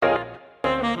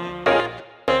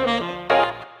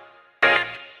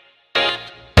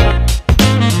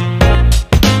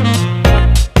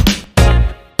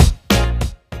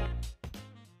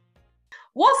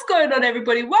on,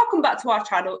 everybody? Welcome back to our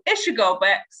channel. It's your girl,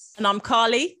 Bex. And I'm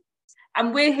Carly.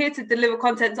 And we're here to deliver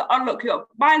content to unlock your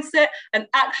mindset and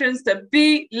actions to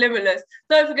be limitless.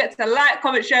 Don't forget to like,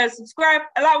 comment, share, and subscribe.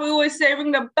 And like we always say,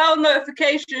 ring the bell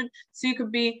notification so you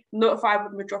can be notified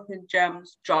when we're dropping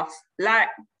gems just like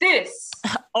this.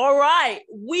 All right.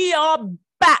 We are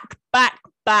back.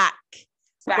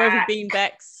 Where have we been,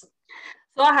 Bex?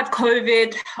 So I had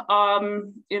COVID.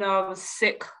 I was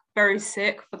sick, very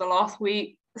sick for the last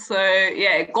week. So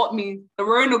yeah, it got me. The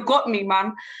Rona got me,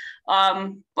 man.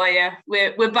 But yeah,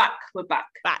 we're back. We're back.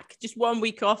 Just 1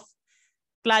 week off.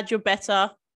 Glad you're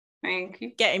better. Thank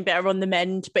you. Getting better on the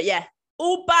mend. But yeah,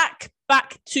 all back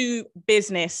to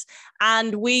business.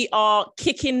 And we are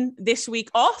kicking this week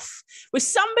off with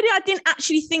somebody I didn't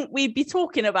actually think we'd be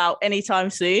talking about anytime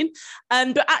soon.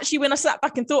 But actually, when I sat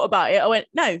back and thought about it, I went,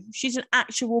 no, she's an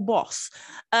actual boss.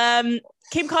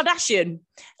 Kim Kardashian.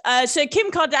 So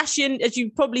Kim Kardashian, as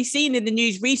you've probably seen in the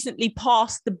news, recently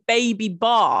passed the baby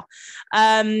bar.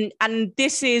 And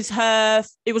this is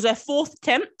it was her fourth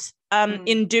attempt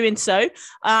in doing so.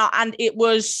 And it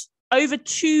was over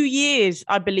 2 years,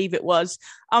 I believe it was.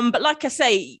 But like I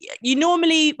say,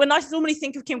 when I normally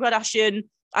think of Kim Kardashian,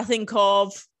 I think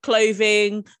of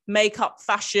clothing, makeup,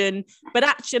 fashion. But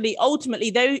actually, ultimately,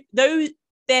 though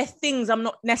they're things I'm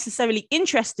not necessarily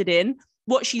interested in,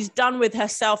 what she's done with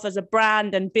herself as a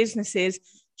brand and businesses,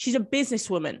 she's a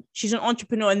businesswoman. She's an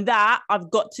entrepreneur, and that I've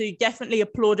got to definitely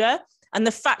applaud her. And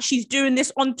the fact she's doing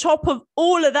this on top of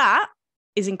all of that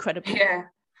is incredible.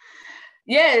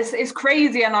 Yeah, it's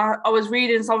crazy. And I was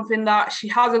reading something that she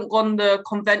hasn't gone the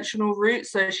conventional route.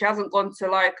 So she hasn't gone to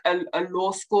like a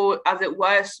law school, as it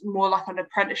were. It's more like an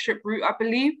apprenticeship route, I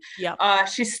believe. Yeah.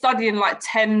 She's studying like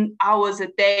 10 hours a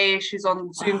day. She's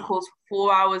on Zoom calls for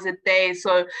 4 hours a day.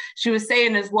 So she was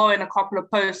saying as well in a couple of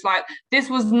posts, like, this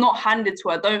was not handed to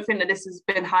her. I don't think that this has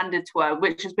been handed to her,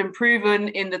 which has been proven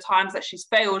in the times that she's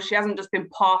failed. She hasn't just been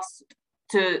passed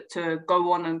to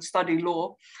go on and study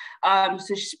law.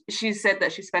 So she said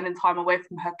that she's spending time away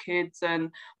from her kids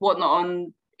and whatnot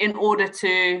in order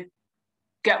to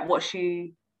get what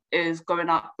she is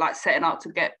setting out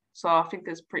to get. So I think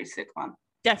it's pretty sick, man.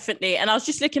 Definitely. And I was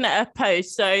just looking at her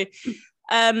post. So,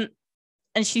 and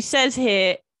she says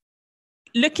here,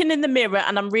 looking in the mirror,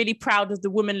 and I'm really proud of the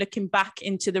woman looking back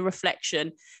into the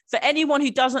reflection. For anyone who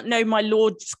doesn't know my law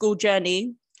school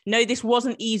journey, no, this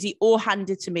wasn't easy or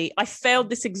handed to me. I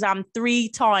failed this exam 3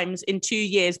 times in 2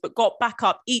 years, but got back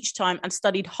up each time and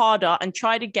studied harder and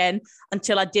tried again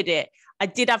until I did it. I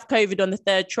did have COVID on the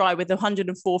 3rd try with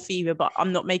 104 fever, but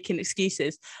I'm not making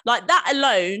excuses. Like that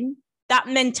alone, that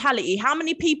mentality, how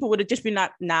many people would have just been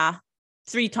like, nah,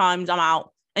 3 times, I'm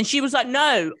out. And she was like,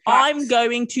 no, I'm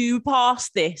going to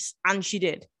pass this. And she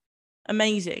did.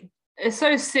 Amazing. It's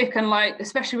so sick, and like,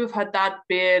 especially with her dad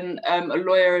being a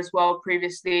lawyer as well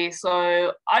previously.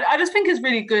 So I just think it's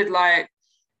really good. Like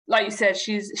you said,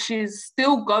 she's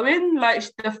still going. Like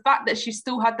the fact that she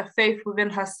still had the faith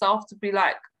within herself to be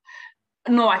like,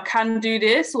 no, I can do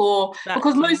this. Or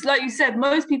because most, like you said,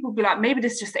 most people be like, maybe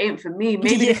this just ain't for me.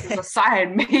 Maybe this is a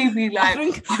sign. Maybe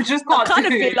like I just can't. I kind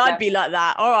of feel I'd be like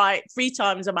that. All right, 3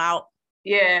 times, I'm out.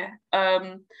 Yeah. But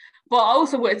I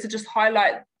also wanted to just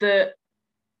highlight that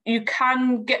you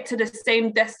can get to the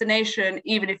same destination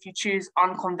even if you choose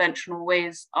unconventional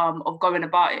ways of going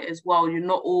about it as well. You're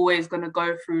not always going to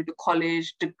go through the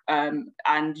college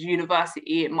and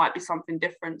university. It might be something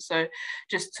different. So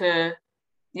just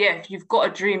if you've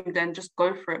got a dream, then just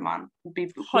go for it, man.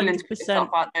 Be willing to put yourself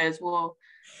out there as well.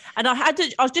 And I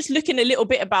was just looking a little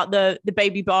bit about the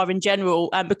baby bar in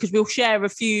general, because we'll share a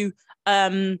few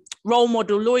role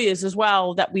model lawyers as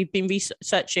well that we've been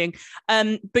researching.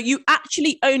 But you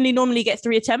actually only normally get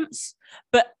 3 attempts,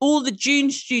 but all the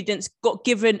June students got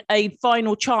given a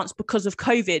final chance because of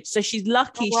COVID. So she's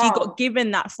lucky she got given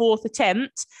that 4th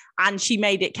attempt and she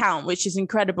made it count, which is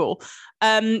incredible.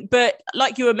 But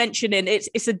like you were mentioning,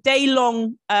 it's a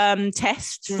day-long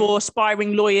test for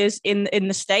aspiring lawyers in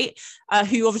the state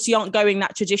who obviously aren't going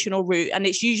that traditional route. And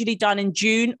it's usually done in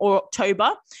June or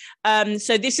October.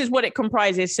 So this is what it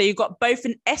comprises. So you've got both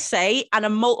an essay and a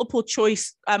multiple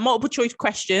choice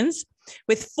questions,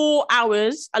 with 4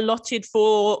 hours allotted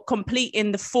for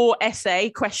completing the 4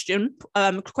 essay question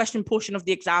portion of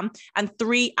the exam, and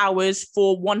 3 hours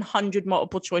for 100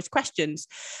 multiple choice questions.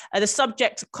 The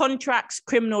subjects are contracts,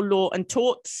 criminal law and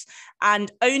torts,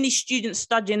 and only students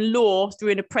studying law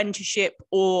through an apprenticeship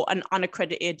or an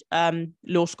unaccredited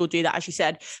law school do that, as you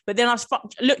said. But then I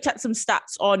looked at some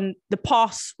stats on the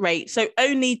pass rate. So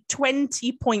only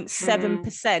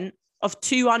 20.7% of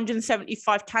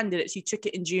 275 candidates who took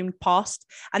it in June passed.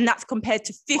 And that's compared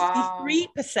to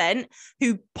 53%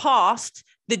 who passed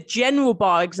the general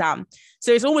bar exam.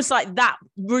 So it's almost like that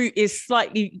route is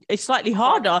slightly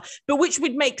harder, but which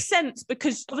would make sense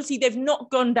because obviously they've not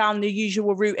gone down the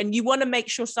usual route, and you want to make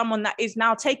sure someone that is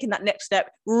now taking that next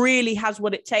step really has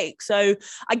what it takes. So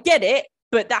I get it,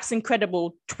 but that's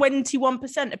incredible.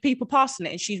 21% of people passing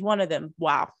it, and she's one of them.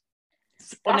 Wow.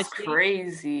 That's honestly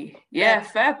crazy. Yeah,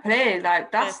 fair play.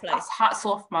 Like that's hats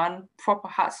off, man. Proper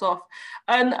hats off.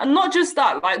 And not just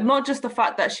that, like not just the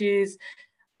fact that she's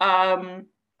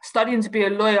studying to be a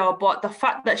lawyer, but the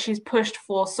fact that she's pushed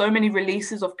for so many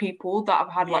releases of people that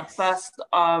have had like first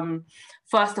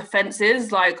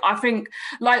offenses. Like I think,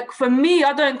 like for me,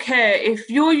 I don't care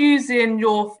if you're using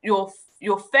your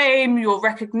fame, your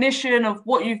recognition of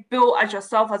what you've built as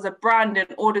yourself as a brand in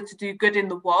order to do good in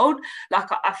the world. Like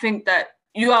I think that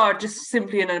you are just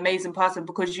simply an amazing person,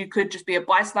 because you could just be a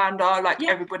bystander like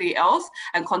everybody else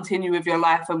and continue with your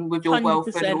life and with your 100%.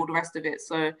 Wealth and all the rest of it.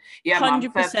 So yeah, 100%.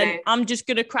 Man, fair play. I'm just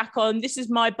gonna crack on. This is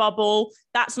my bubble.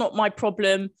 That's not my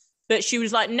problem. But she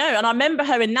was like, no. And I remember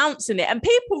her announcing it, and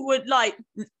people would like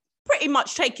pretty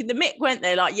much taking the mick, weren't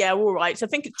they? Like, yeah, all right. So I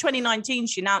think in 2019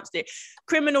 she announced it,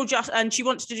 and she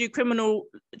wants to do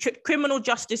criminal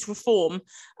justice reform.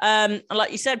 And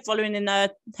like you said, following in her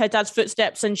dad's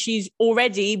footsteps, and she's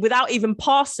already, without even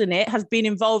passing it, has been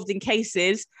involved in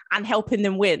cases and helping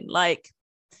them win. Like,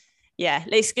 yeah,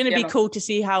 it's going to be cool to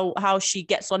see how she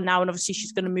gets on now, and obviously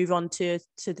she's going to move on to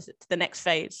the next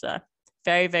phase. So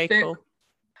very, very cool.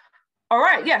 All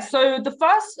right, yeah. So the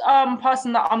first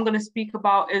person that I'm going to speak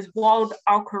about is Wild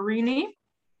Al-Qarini.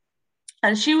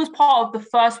 And she was part of the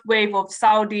first wave of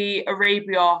Saudi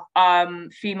Arabia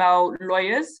female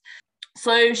lawyers.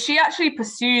 So she actually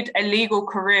pursued a legal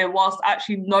career whilst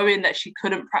actually knowing that she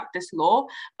couldn't practice law.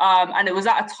 And it was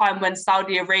at a time when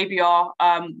Saudi Arabia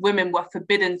women were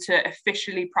forbidden to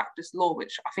officially practice law,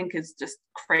 which I think is just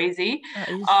crazy.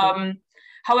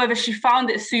 However, she found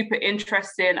it super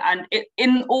interesting, and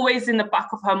always in the back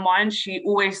of her mind, she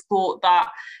always thought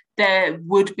that there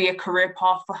would be a career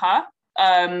path for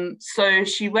her. So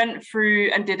she went through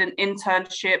and did an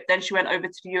internship, then she went over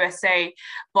to the USA,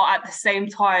 but at the same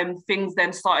time, things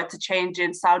then started to change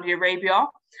in Saudi Arabia.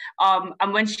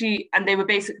 And they were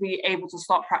basically able to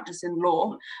start practicing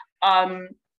law.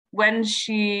 When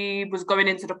she was going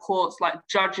into the courts, like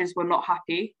judges were not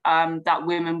happy that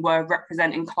women were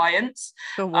representing clients.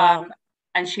 Oh, wow.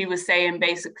 And she was saying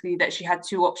basically that she had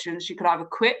two options. She could either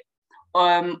quit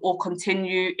or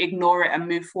continue, ignore it and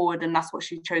move forward. And that's what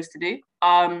she chose to do.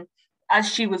 As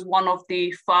she was one of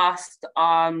the first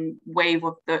wave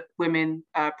of the women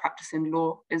practicing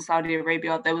law in Saudi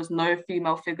Arabia, there was no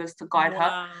female figures to guide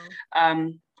her.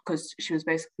 Because she was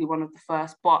basically one of the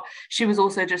first. But she was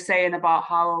also just saying about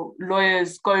how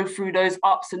lawyers go through those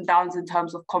ups and downs in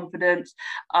terms of confidence,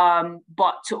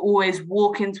 but to always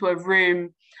walk into a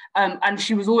room, and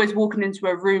she was always walking into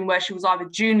a room where she was either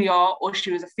junior or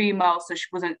she was a female, so she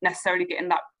wasn't necessarily getting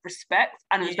that respect,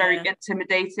 and it was very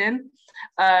intimidating.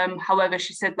 However,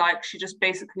 she said like she just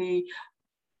basically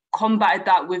combated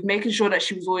that with making sure that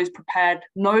she was always prepared,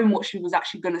 knowing what she was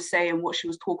actually going to say and what she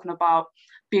was talking about,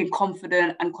 being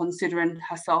confident and considering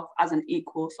herself as an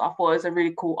equal. So I thought it was a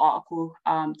really cool article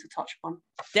to touch upon.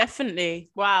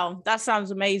 Definitely. Wow, that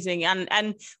sounds amazing.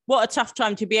 And what a tough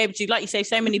time to be able to, like you say,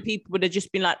 so many people would have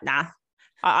just been like, nah,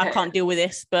 I can't deal with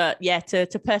this. But yeah, to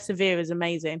persevere is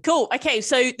amazing. Cool. Okay,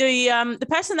 so the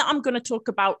person that I'm going to talk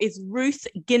about is Ruth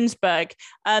Ginsburg.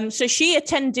 So she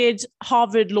attended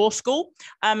Harvard Law School,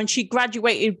 and she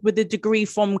graduated with a degree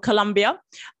from Columbia.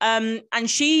 And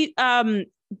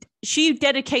she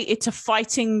dedicated to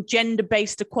fighting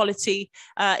gender-based equality,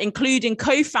 including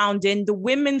co-founding the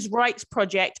Women's Rights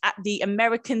Project at the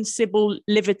American Civil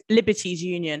Liberties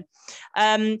Union.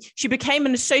 She became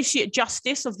an Associate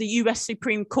Justice of the US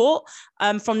Supreme Court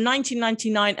from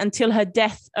 1999 until her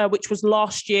death, which was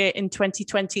last year in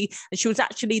 2020. And she was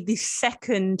actually the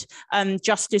second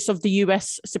Justice of the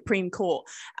US Supreme Court.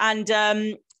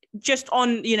 And just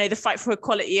on, the fight for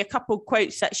equality, a couple of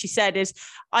quotes that she said is,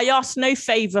 "I ask no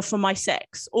favor for my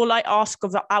sex. All I ask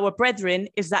of our brethren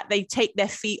is that they take their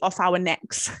feet off our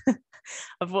necks."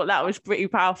 I thought that was pretty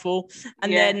powerful.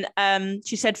 And then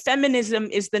she said, "Feminism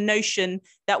is the notion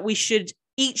that we should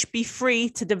each be free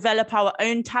to develop our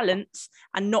own talents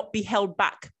and not be held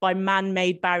back by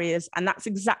man-made barriers." And that's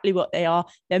exactly what they are.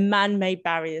 They're man-made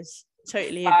barriers.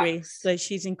 Totally agree. So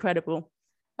she's incredible.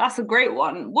 That's a great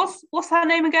one. What's her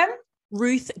name again?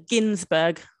 Ruth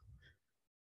Ginsburg.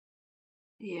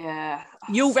 Yeah.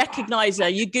 You'll recognize her.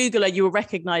 You Google her, you will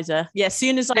recognize her. Yeah, as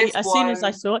soon as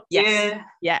I saw it. Yes.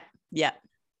 Yeah. Yeah.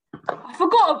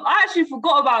 I actually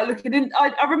forgot about looking in.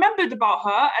 I remembered about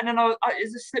her, and then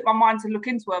it just slipped my mind to look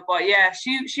into her. But yeah,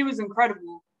 she was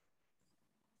incredible.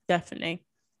 Definitely.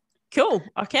 Cool.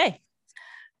 Okay.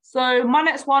 So my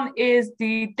next one is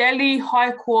the Delhi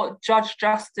High Court Judge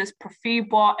Justice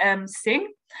Pratibha M.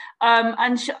 Singh.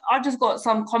 And I just got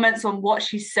some comments on what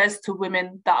she says to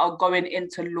women that are going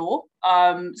into law.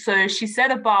 So she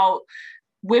said about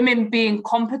women being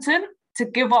competent to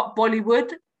give up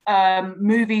Bollywood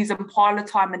movies and parlor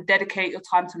time and dedicate your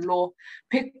time to law.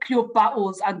 Pick your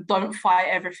battles and don't fight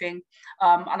everything.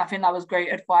 And I think that was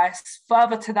great advice.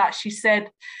 Further to that, she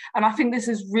said, and I think this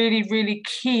is really, really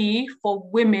key for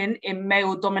women in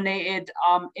male-dominated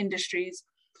industries.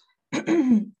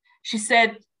 She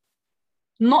said,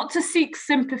 not to seek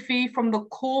sympathy from the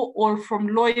court or from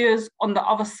lawyers on the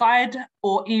other side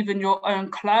or even your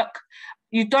own clerk.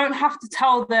 You don't have to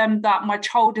tell them that my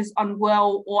child is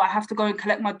unwell or I have to go and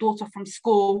collect my daughter from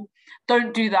school.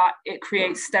 Don't do that. It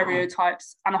creates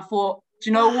stereotypes. And I thought, do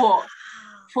you know what?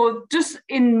 For just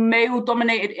in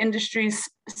male-dominated industries,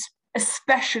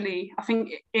 especially, I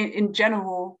think in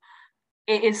general,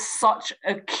 it is such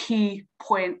a key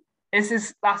point. I'm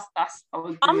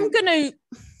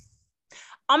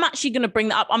actually gonna bring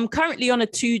that up. I'm currently on a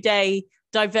 2-day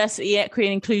diversity, equity,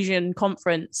 and inclusion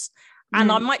conference. And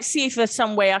I might see if there's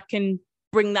some way I can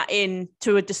bring that in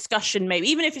to a discussion, maybe,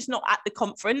 even if it's not at the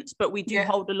conference, but we do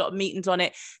hold a lot of meetings on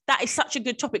it. That is such a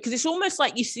good topic because it's almost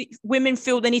like you see women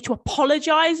feel they need to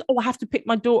apologize. Oh, I have to pick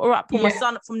my daughter up or my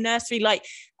son up from nursery, like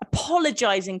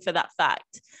apologizing for that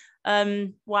fact.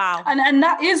 Wow. And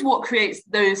that is what creates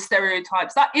those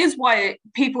stereotypes. That is why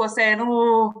people are saying,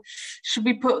 oh, should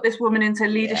we put this woman into a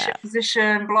leadership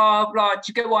position, blah, blah. Do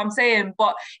you get what I'm saying?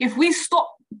 But if we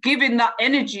stop giving that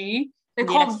energy, there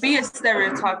can't be a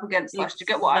stereotype against us. Do you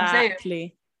get what I'm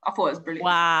saying? I thought it was brilliant.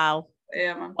 Wow.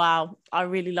 Yeah, man. Wow. I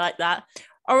really like that.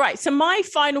 All right. So my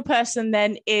final person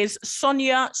then is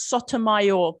Sonia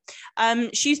Sotomayor.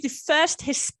 She's the first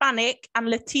Hispanic and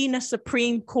Latina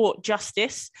Supreme Court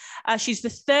Justice. She's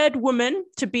the third woman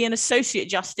to be an Associate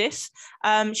Justice.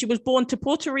 She was born to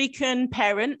Puerto Rican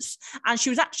parents, and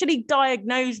she was actually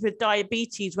diagnosed with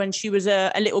diabetes when she was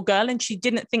a little girl, and she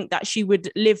didn't think that she would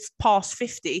live past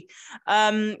 50.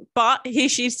 But here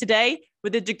she is today,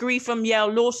 with a degree from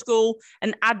Yale Law School,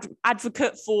 an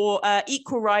advocate for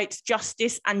equal rights,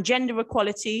 justice, and gender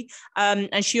equality.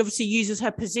 And she obviously uses her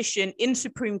position in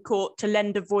Supreme Court to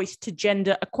lend a voice to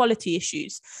gender equality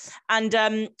issues. And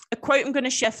a quote I'm going to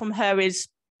share from her is,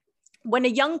 when a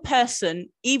young person,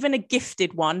 even a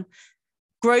gifted one,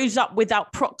 grows up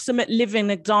without proximate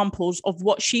living examples of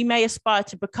what she may aspire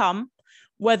to become,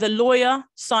 whether lawyer,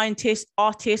 scientist,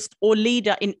 artist, or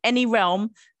leader in any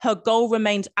realm, her goal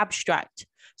remains abstract.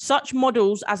 Such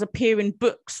models as appear in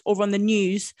books or on the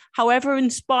news, however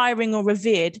inspiring or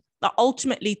revered, are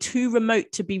ultimately too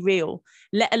remote to be real,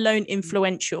 let alone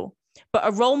influential. But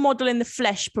a role model in the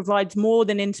flesh provides more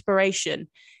than inspiration.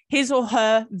 His or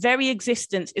her very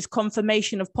existence is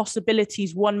confirmation of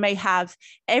possibilities one may have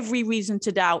every reason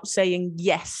to doubt, saying,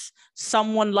 yes,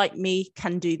 someone like me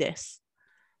can do this.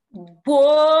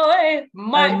 Boy,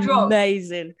 mic drop.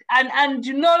 Amazing. And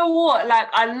you know what? Like,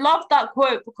 I love that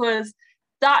quote because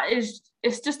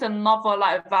it's just another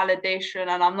like validation.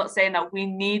 And I'm not saying that we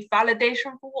need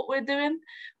validation for what we're doing,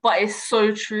 but it's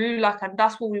so true. Like, and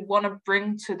that's what we want to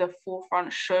bring to the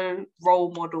forefront, show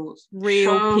role models,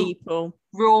 real people,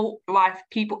 real life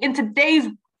people in today's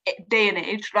day and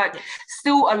age, like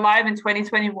still alive in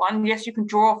 2021. Yes, you can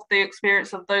draw off the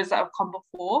experience of those that have come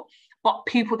before, but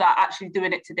people that are actually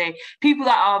doing it today, people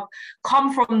that have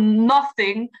come from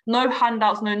nothing, no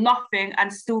handouts, no nothing,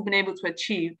 and still been able to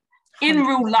achieve 100%. In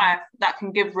real life, that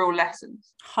can give real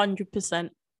lessons. 100%.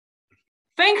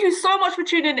 Thank you so much for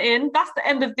tuning in. That's the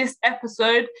end of this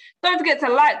episode. Don't forget to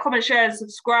like, comment, share, and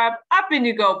subscribe. I've been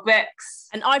your girl, Bex.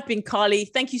 And I've been Carly.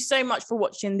 Thank you so much for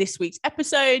watching this week's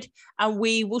episode, and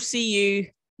we will see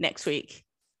you next week.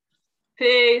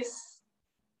 Peace.